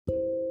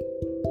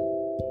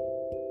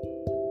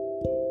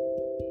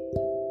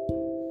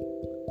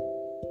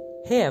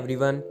Hey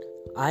everyone,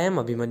 I am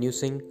Abhimanyu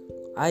Singh.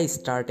 I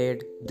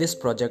started this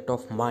project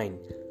of mine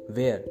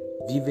where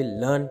we will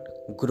learn,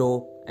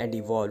 grow, and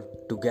evolve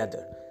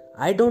together.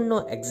 I don't know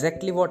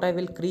exactly what I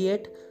will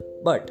create,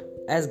 but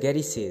as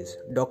Gary says,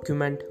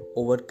 document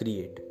over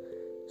create.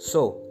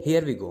 So,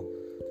 here we go.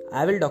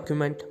 I will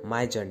document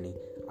my journey.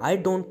 I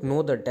don't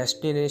know the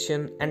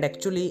destination, and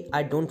actually,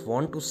 I don't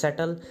want to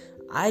settle.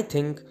 I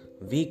think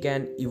we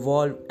can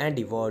evolve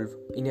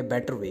in a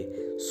better way.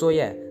 So,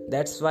 yeah,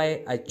 that's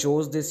why I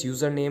chose this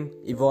username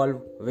Evolve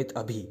with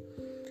Abhi.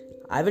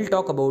 I will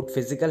talk about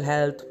physical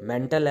health,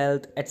 mental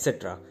health,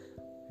 etc.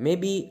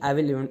 Maybe I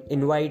will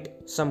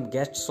invite some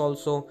guests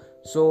also.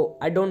 So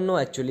I don't know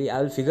actually.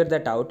 I will figure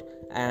that out.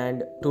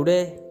 And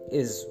today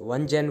is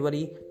 1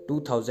 January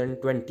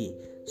 2020.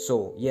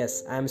 So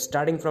yes, I am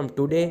starting from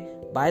today.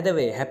 By the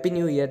way, Happy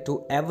New Year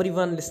to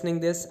everyone listening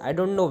this. I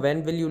don't know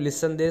when will you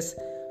listen this.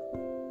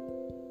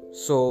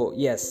 So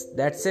yes,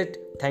 that's it.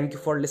 Thank you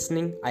for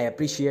listening. I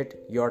appreciate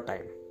your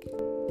time.